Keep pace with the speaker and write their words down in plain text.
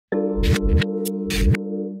Don't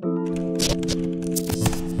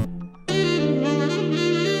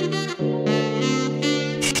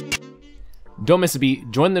miss a beat,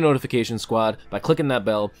 join the notification squad by clicking that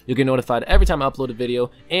bell. You'll get notified every time I upload a video,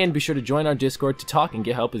 and be sure to join our Discord to talk and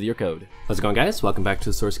get help with your code. How's it going, guys? Welcome back to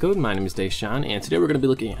the source code. My name is TheSourceCode, and today we're going to be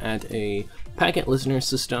looking at a packet listener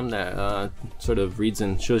system that sort of reads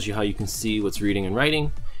and shows you how you can see what's reading and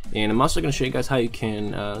writing. And I'm also going to show you guys how you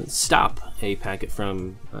can stop a packet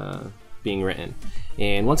from being written.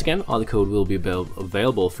 And once again, all the code will be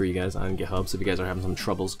available for you guys on GitHub, so if you guys are having some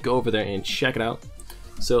troubles, go over there and check it out.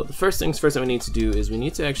 So the first things first that we need to do is we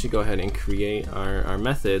need to actually go ahead and create our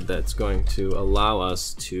method that's going to allow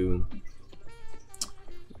us to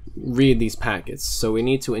read these packets. So we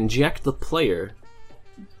need to inject the player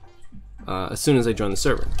as soon as they join the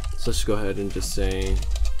server. So let's just go ahead and just say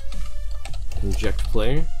inject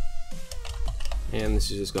player, and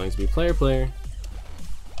this is just going to be player,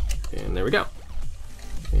 and there we go.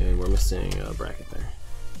 And we're missing a bracket there.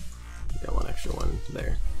 We got one extra one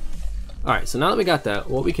there. Alright, so now that we got that,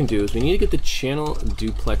 what we can do is we need to get the channel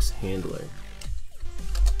duplex handler.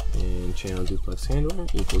 And channel duplex handler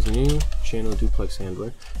equals new channel duplex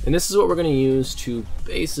handler. And this is what we're going to use to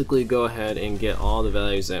basically go ahead and get all the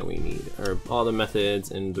values that we need, or all the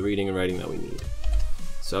methods and the reading and writing that we need.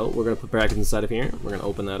 So we're going to put brackets inside of here. We're going to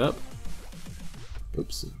open that up.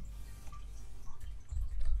 Oops.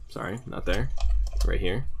 Sorry, not there. Right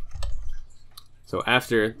here. So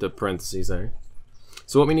after the parentheses there.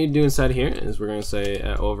 So what we need to do inside here is we're going to say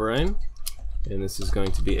at override, and this is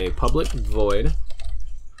going to be a public void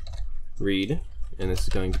read, and this is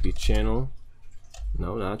going to be channel,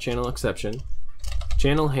 no, not channel exception,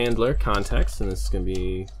 channel handler context, and this is going to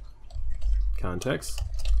be context,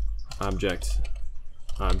 object.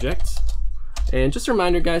 And just a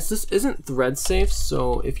reminder, guys, this isn't thread safe,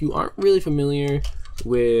 so if you aren't really familiar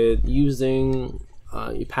with using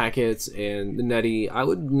your packets and the netty, I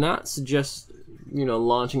would not suggest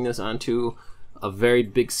launching this onto a very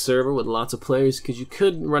big server with lots of players, because you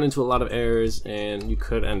could run into a lot of errors and you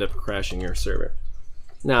could end up crashing your server.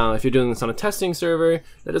 Now, if you're doing this on a testing server,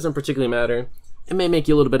 that doesn't particularly matter. It may make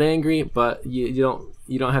you a little bit angry, but you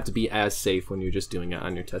don't have to be as safe when you're just doing it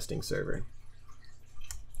on your testing server.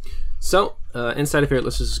 So inside of here,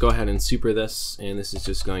 let's just go ahead and super this, and this is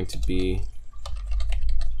just going to be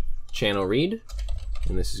channel read,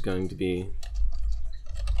 and this is going to be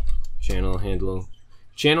channel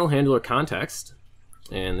handler context,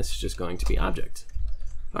 and this is just going to be object.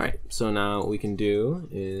 Alright, so now what we can do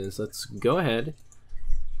is let's go ahead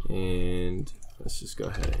and let's just go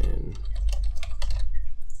ahead and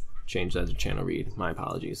change that to channel read. My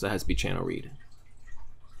apologies, that has to be channel read.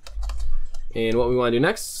 And what we want to do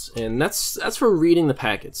next, and that's for reading the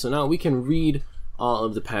packets. So now we can read all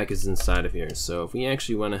of the packets inside of here. So if we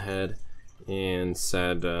actually went ahead and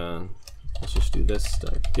said let's just do this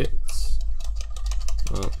 .git.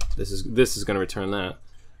 Well, this is going to return that.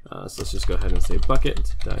 So let's just go ahead and say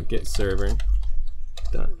Bukkit.get server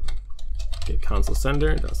 .get console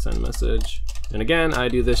sender .send message. And again, I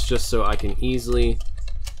do this just so I can easily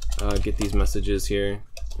get these messages here.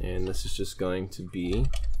 And this is just going to be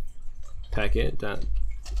packet.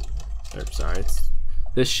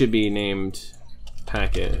 This should be named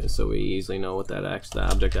packet, so we easily know what that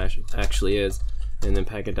object actually is. And then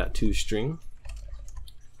packet.toString,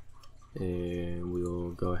 and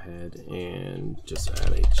we'll go ahead and just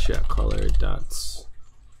add a chat color dot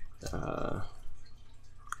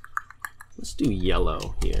let's do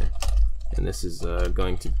yellow here, and this is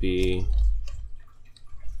going to be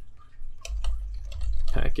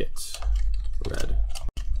packet red.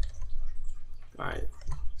 Alright,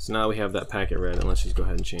 so now we have that packet red, and let's just go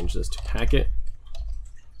ahead and change this to packet.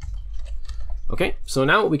 Okay, so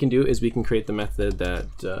now what we can do is we can create the method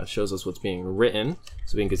that shows us what's being written.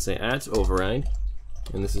 So we can say at override,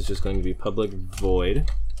 and this is just going to be public void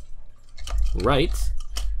write.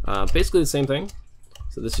 Basically the same thing.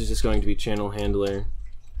 So this is just going to be channel handler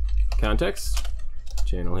context,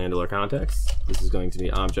 channel handler context. This is going to be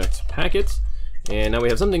object packet. And now we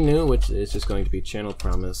have something new, which is just going to be channel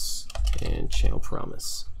promise and channel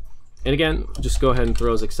promise. And again, just go ahead and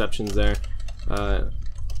throw those exceptions there.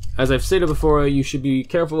 As I've stated before, you should be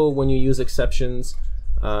careful when you use exceptions.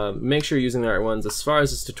 Make sure you're using the right ones. As far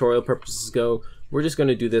as this tutorial purposes go, we're just going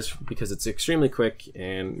to do this because it's extremely quick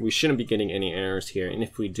and we shouldn't be getting any errors here. And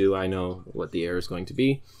if we do, I know what the error is going to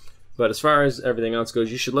be. But as far as everything else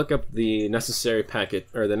goes, you should look up the necessary packet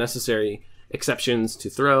or the necessary exceptions to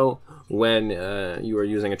throw when you are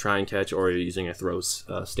using a try and catch or you're using a throw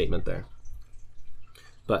statement there.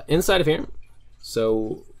 But inside of here,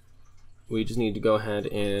 so we just need to go ahead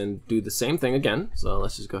and do the same thing again. So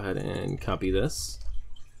let's just go ahead and copy this,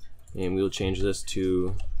 and we'll change this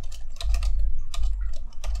to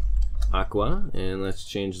aqua, and let's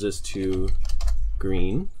change this to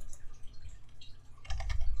green,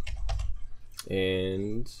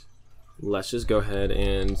 and let's just go ahead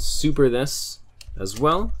and super this as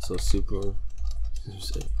well. So super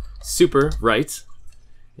right,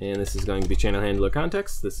 and this is going to be channel handler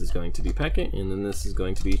context, this is going to be packet, and then this is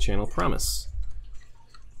going to be channel promise.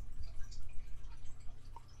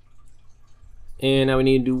 And now we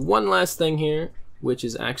need to do one last thing here, which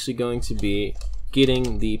is actually going to be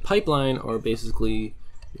getting the pipeline, or basically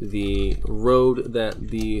the road that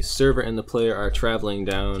the server and the player are traveling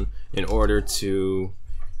down in order to,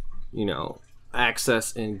 you know,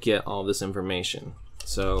 access and get all this information.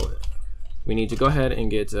 So we need to go ahead and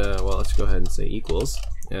get, well, let's go ahead and say equals.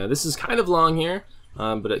 This is kind of long here,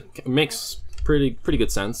 but it makes pretty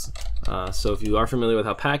good sense. So if you are familiar with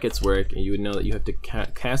how packets work, you would know that you have to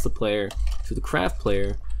cast the player to the craft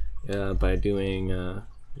player by doing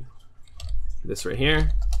this right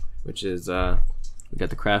here, which is we got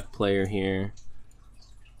the craft player here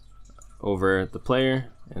over the player,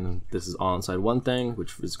 and this is all inside one thing,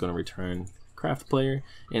 which is going to return craft player,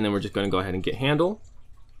 and then we're just going to go ahead and get handle,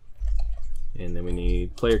 and then we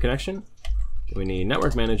need player connection, then we need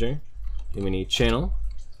network manager, then we need channel,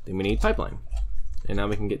 then we need pipeline, and now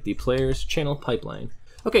we can get the player's channel pipeline.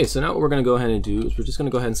 Okay, so now what we're going to go ahead and do is we're just going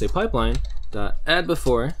to go ahead and say pipeline dot add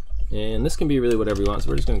before, and this can be really whatever you want, so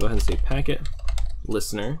we're just going to go ahead and say packet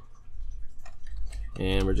listener,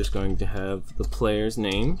 and we're just going to have the player's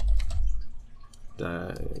name,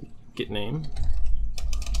 get name,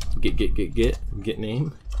 get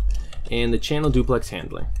name, and the channel duplex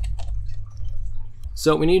handler.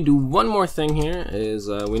 So we need to do one more thing here, is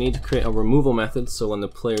we need to create a removal method, so when the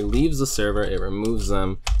player leaves the server it removes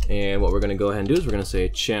them, and what we're going to go ahead and do is we're going to say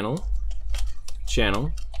channel,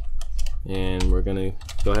 and we're going to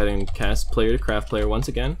go ahead and cast player to craft player once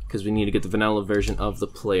again, because we need to get the vanilla version of the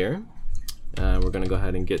player. We're going to go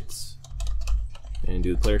ahead and get and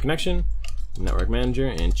do the player connection, network manager,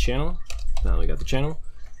 and channel. Now we got the channel,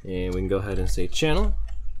 and we can go ahead and say channel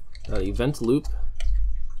event loop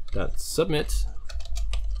submit,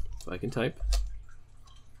 if I can type.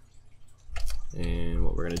 And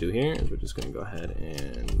what we're going to do here is we're just going to go ahead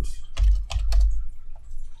and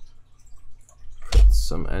put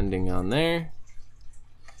some ending on there,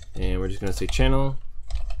 and we're just going to say channel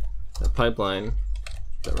pipeline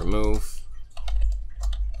remove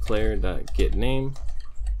player.get name,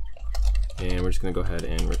 and we're just going to go ahead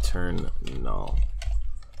and return null.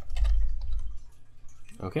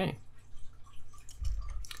 Okay.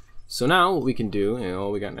 So now what we can do,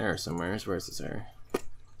 we got an error somewhere. Where's this error?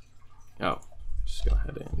 Oh, just go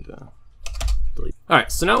ahead and delete. All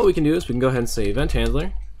right. So now what we can do is we can go ahead and say event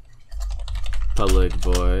handler public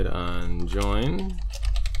void on join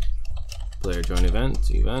player join event,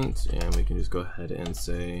 and we can just go ahead and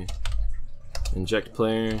say inject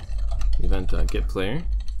player event.get player,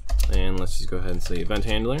 and let's just go ahead and say event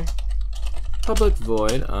handler public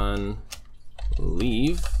void on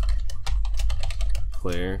leave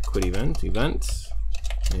player quit event,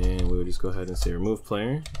 and we would just go ahead and say remove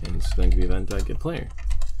player, and it's going to be event.get player.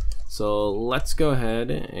 So let's go ahead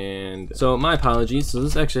and, so my apologies, so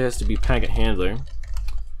this actually has to be packet handler,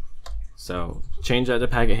 so change that to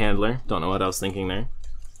packet handler. Don't know what I was thinking there.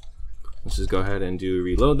 Let's just go ahead and do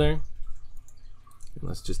reload there.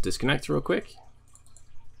 Let's just disconnect real quick,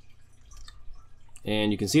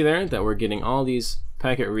 and you can see there that we're getting all these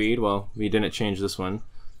packet read. Well, we didn't change this one,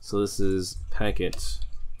 so this is packet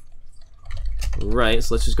write.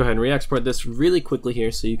 So let's just go ahead and re-export this really quickly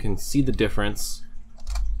here so you can see the difference,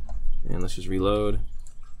 and let's just reload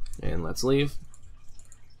and let's leave.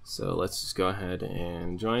 So let's just go ahead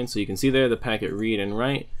and join, so you can see there the packet read and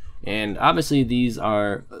write. And obviously these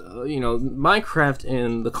are, Minecraft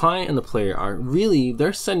and the client and the player are really,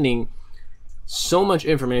 they're sending so much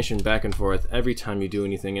information back and forth every time you do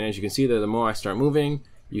anything. And as you can see there, the more I start moving,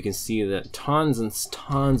 you can see that tons and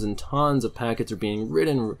tons and tons of packets are being read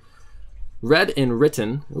and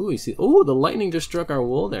written. Ooh, you see, oh, the lightning just struck our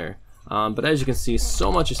wool there. But as you can see,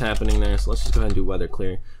 so much is happening there. So let's just go ahead and do weather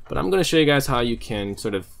clear. But I'm going to show you guys how you can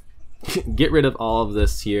sort of get rid of all of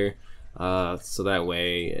this here. So that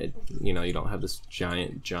way, you don't have this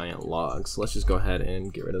giant log. So let's just go ahead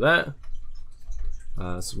and get rid of that.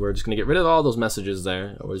 So we're just going to get rid of all those messages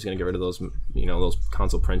there. We're just going to get rid of those, those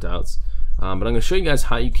console printouts. But I'm going to show you guys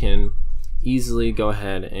how you can easily go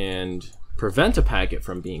ahead and prevent a packet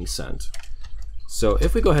from being sent. So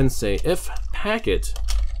if we go ahead and say if packet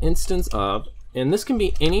instance of And this can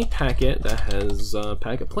be any packet that has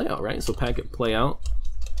packet playout, right? So packet playout,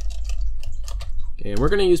 and we're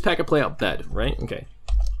going to use packet playout bed, right? Okay.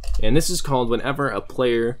 And this is called whenever a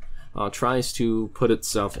player tries to put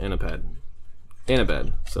itself in a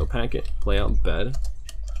bed. So packet playout bed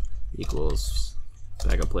equals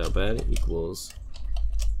packet playout bed equals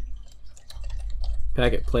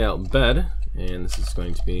packet playout bed, and this is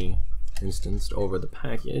going to be instanced over the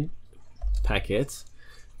packet.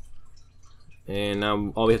 And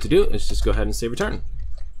now all we have to do is just go ahead and say return.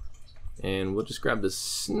 And we'll just grab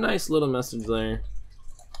this nice little message there.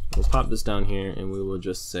 We'll pop this down here and we will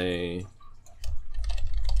just say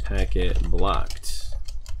packet blocked.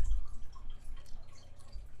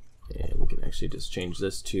 And we can actually just change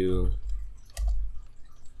this to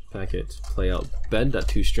packet playout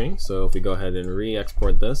bed.toString. So if we go ahead and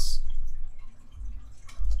re-export this,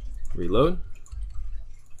 reload,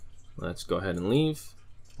 let's go ahead and leave.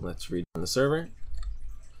 Let's read on the server.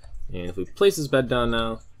 And if we place this bed down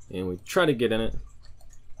now and we try to get in it,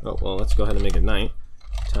 oh well, let's go ahead and make it night,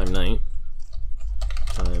 time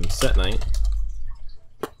set night.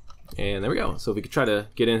 And there we go. So if we could try to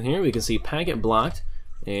get in here, we can see packet blocked,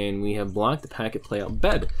 and we have blocked the packet playout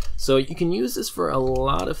bed. So you can use this for a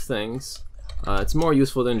lot of things. It's more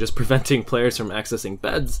useful than just preventing players from accessing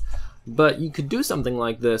beds, but you could do something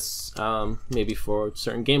like this maybe for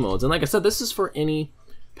certain game modes. And like I said, this is for any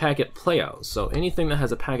packet playout. So anything that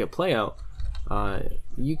has a packet playout,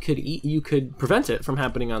 you could prevent it from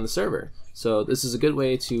happening on the server. So this is a good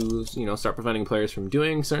way to start preventing players from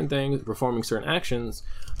doing certain things, performing certain actions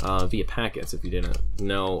via packets if you didn't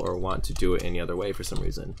know or want to do it any other way for some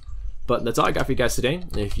reason. But that's all I got for you guys today.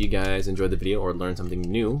 If you guys enjoyed the video or learned something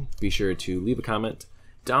new, be sure to leave a comment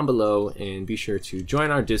down below and be sure to join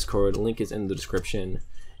our Discord. Link is in the description.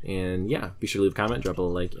 And yeah, be sure to leave a comment, drop a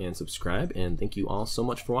like, and subscribe. And thank you all so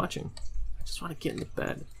much for watching. I just want to get in the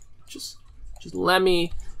bed. Just let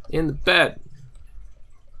me in the bed.